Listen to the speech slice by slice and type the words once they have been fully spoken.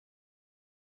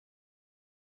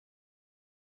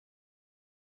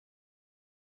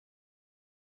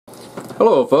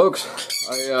Hello folks,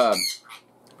 I've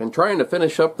been trying to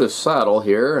finish up this saddle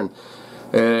here, and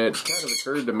it kind of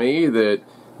occurred to me that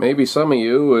maybe some of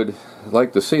you would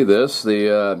like to see this.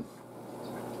 I'm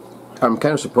kind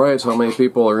of surprised how many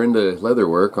people are into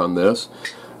leatherwork on this.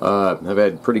 I've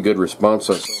had pretty good response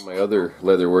on some of my other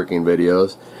leatherworking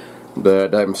videos,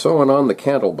 but I'm sewing on the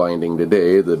cantle binding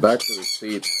today. The back of the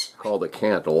seat's called a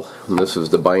cantle, and this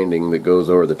is the binding that goes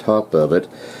over the top of it.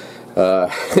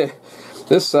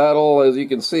 This saddle, as you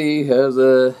can see, has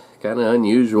a kind of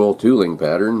unusual tooling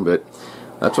pattern, but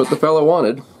that's what the fella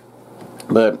wanted.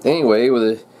 But anyway,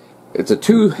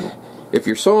 if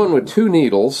you're sewing with two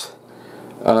needles,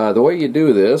 the way you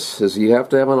do this is you have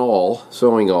to have an awl,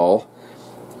 sewing awl,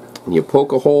 and you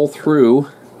poke a hole through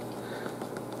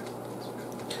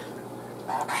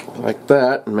like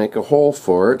that and make a hole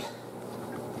for it.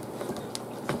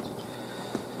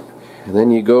 And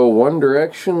then you go one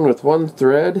direction with one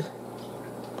thread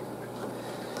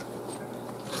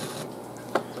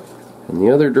and the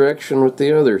other direction with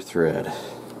the other thread,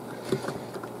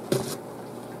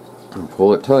 and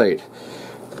pull it tight.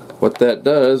 What that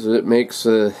does is it makes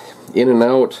a in and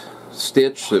out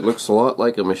stitch that looks a lot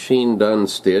like a machine done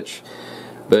stitch,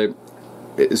 but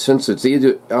since it's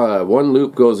either one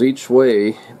loop goes each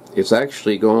way, it's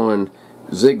actually going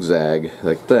zigzag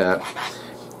like that.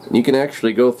 You can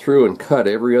actually go through and cut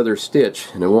every other stitch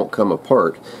and it won't come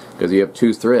apart because you have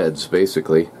two threads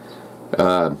basically.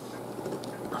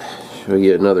 Show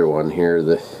you another one here.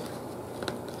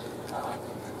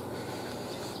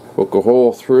 Poke a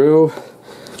hole through.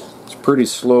 It's a pretty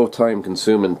slow, time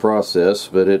consuming process,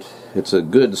 but it's a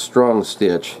good strong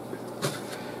stitch.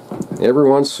 Every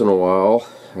once in a while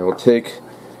I will take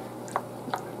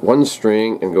one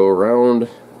string and go around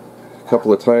a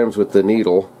couple of times with the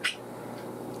needle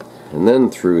and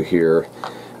then through here,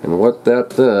 and what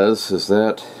that does is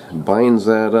that binds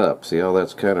that up. See how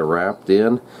that's kind of wrapped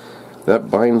in?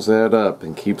 That binds that up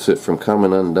and keeps it from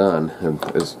coming undone, and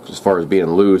as far as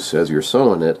being loose as you're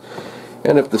sewing it.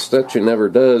 And if the stitching never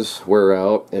does wear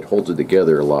out, it holds it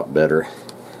together a lot better.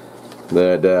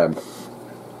 But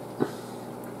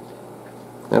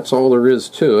that's all there is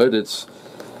to it.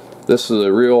 This is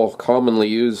a real commonly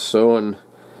used sewing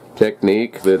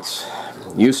technique that's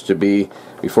used to be,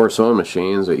 before sewing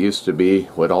machines, it used to be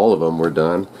what all of them were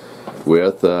done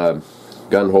with.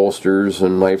 Gun holsters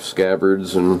and knife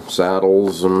scabbards and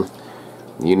saddles and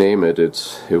you name it.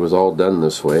 It was all done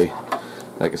this way.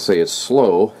 Like I say, it's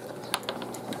slow,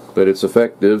 but it's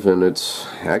effective, and it's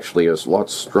actually a lot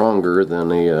stronger than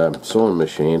a sewing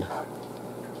machine.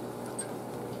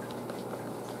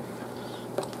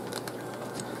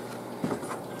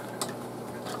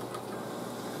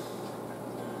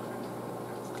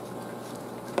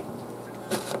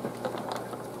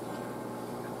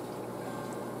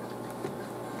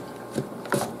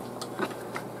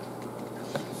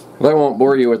 But I won't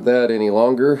bore you with that any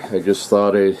longer. I just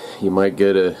thought you might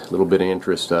get a little bit of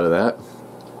interest out of that.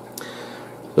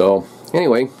 So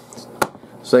anyway,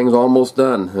 this thing's almost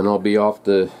done, and I'll be off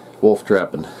to wolf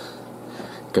trapping.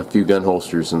 Got a few gun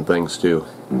holsters and things too.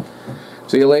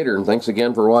 See you later, and thanks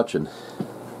again for watching.